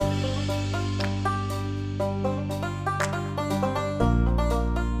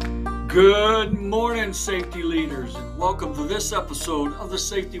Good morning, safety leaders, and welcome to this episode of the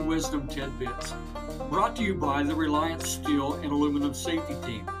Safety Wisdom Tidbits, brought to you by the Reliance Steel and Aluminum Safety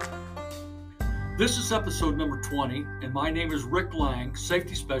Team. This is episode number 20, and my name is Rick Lang,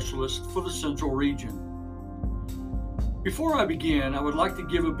 Safety Specialist for the Central Region. Before I begin, I would like to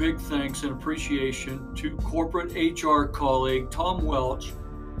give a big thanks and appreciation to corporate HR colleague Tom Welch,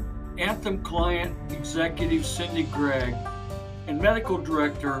 Anthem Client Executive Cindy Gregg, and Medical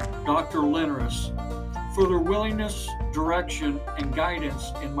Director Dr. Linares for their willingness, direction, and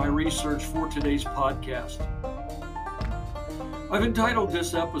guidance in my research for today's podcast. I've entitled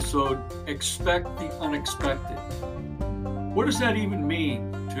this episode, Expect the Unexpected. What does that even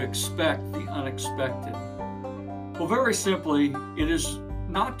mean, to expect the unexpected? Well, very simply, it is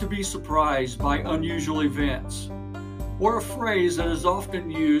not to be surprised by unusual events, or a phrase that is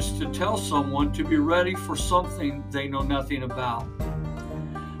often used to tell someone to be ready for something they know nothing about.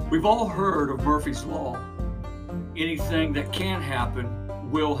 We've all heard of Murphy's Law. Anything that can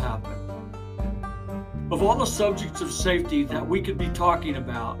happen will happen. Of all the subjects of safety that we could be talking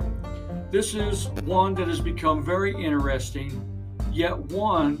about, this is one that has become very interesting, yet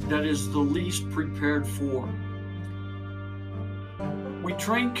one that is the least prepared for. We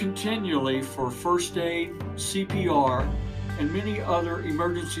train continually for first aid, CPR, and many other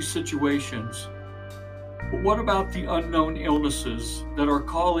emergency situations. But what about the unknown illnesses that our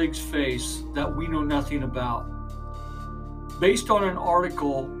colleagues face that we know nothing about? Based on an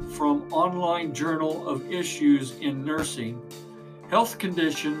article from Online Journal of Issues in Nursing, health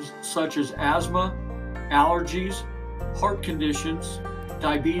conditions such as asthma, allergies, heart conditions,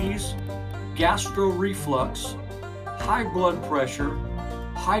 diabetes, gastroreflux, high blood pressure,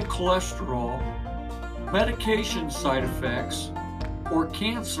 high cholesterol, medication side effects, or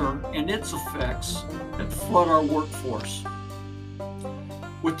cancer and its effects that flood our workforce.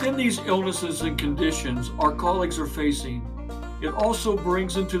 Within these illnesses and conditions our colleagues are facing, it also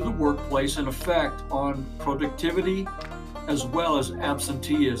brings into the workplace an effect on productivity as well as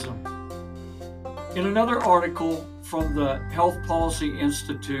absenteeism. In another article from the Health Policy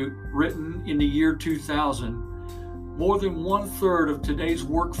Institute written in the year 2000, more than 1/3 of today's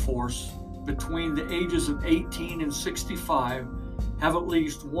workforce between the ages of 18 and 65 have at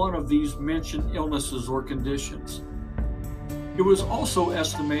least one of these mentioned illnesses or conditions. It was also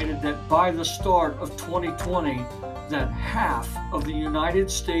estimated that by the start of 2020, that half of the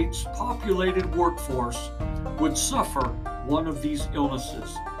United States populated workforce would suffer one of these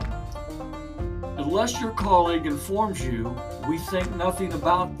illnesses. Unless your colleague informs you, we think nothing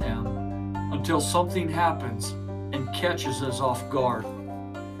about them until something happens and catches us off guard.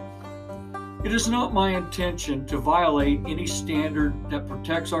 It is not my intention to violate any standard that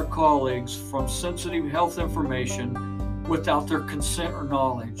protects our colleagues from sensitive health information without their consent or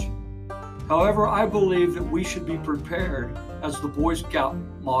knowledge. However, I believe that we should be prepared, as the Boy Scout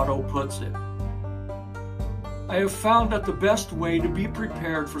motto puts it. I have found that the best way to be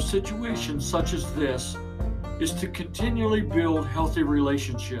prepared for situations such as this is to continually build healthy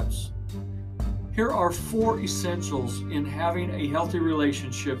relationships. Here are 4 essentials in having a healthy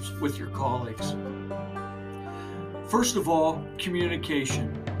relationships with your colleagues. First of all,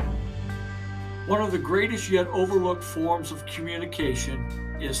 communication. One of the greatest yet overlooked forms of communication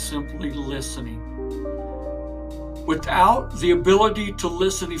is simply listening. Without the ability to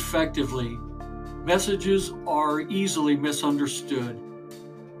listen effectively, messages are easily misunderstood.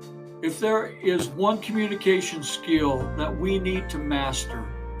 If there is one communication skill that we need to master,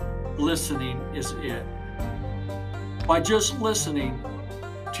 listening is it. By just listening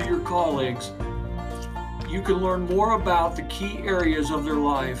to your colleagues, you can learn more about the key areas of their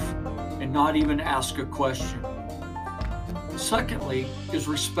life and not even ask a question. Secondly is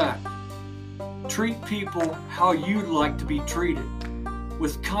respect. Treat people how you'd like to be treated,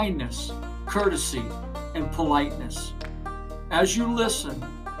 with kindness, courtesy, and politeness. As you listen,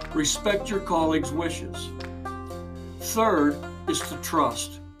 respect your colleagues' wishes. Third is to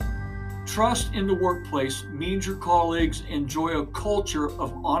trust. Trust in the workplace means your colleagues enjoy a culture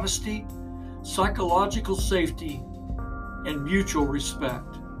of honesty, psychological safety, and mutual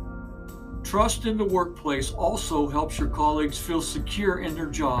respect. Trust in the workplace also helps your colleagues feel secure in their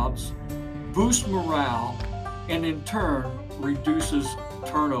jobs, boosts morale, and in turn reduces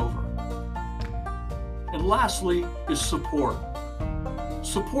turnover. And lastly is support.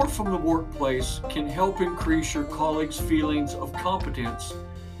 Support from the workplace can help increase your colleagues' feelings of competence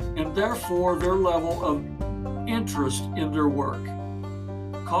and therefore their level of interest in their work.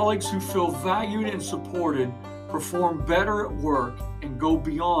 Colleagues who feel valued and supported perform better at work and go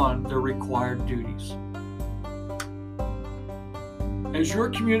beyond their required duties. As your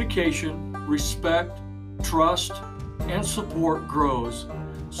communication, respect, trust, and support grows,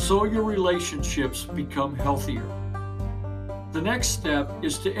 so your relationships become healthier. The next step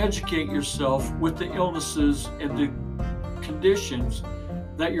is to educate yourself with the illnesses and the conditions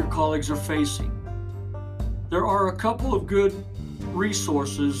that your colleagues are facing. There are a couple of good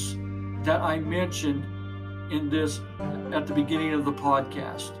resources that I mentioned in this at the beginning of the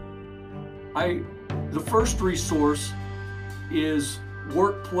podcast. The first resource is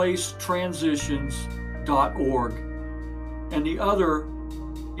workplacetransitions.org, and the other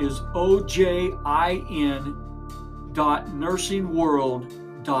is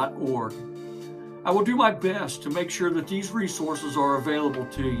ojin.nursingworld.org. I will do my best to make sure that these resources are available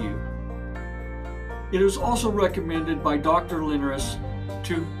to you. It is also recommended by Dr. Linares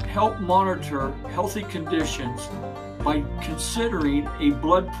to help monitor healthy conditions by considering a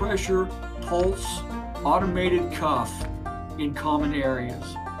blood pressure, pulse, automated cuff in common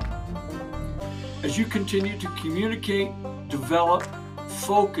areas. As you continue to communicate, develop,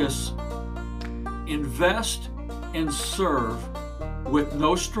 focus, invest, and serve with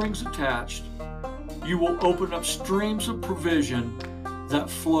no strings attached, you will open up streams of provision that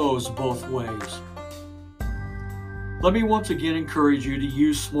flows both ways. Let me once again encourage you to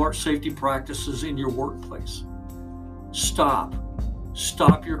use smart safety practices in your workplace. Stop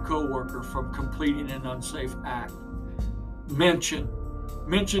your coworker from completing an unsafe act. Mention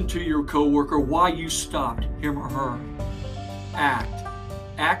to your coworker why you stopped him or her.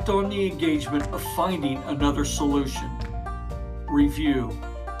 Act on the engagement of finding another solution. Review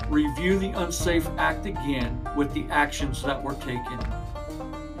the unsafe act again with the actions that were taken.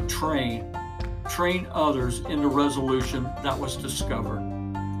 Train others in the resolution that was discovered.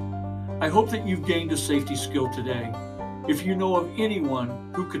 I hope that you've gained a safety skill today. If you know of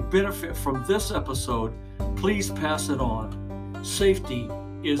anyone who could benefit from this episode, please pass it on. Safety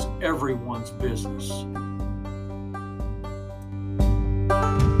is everyone's business.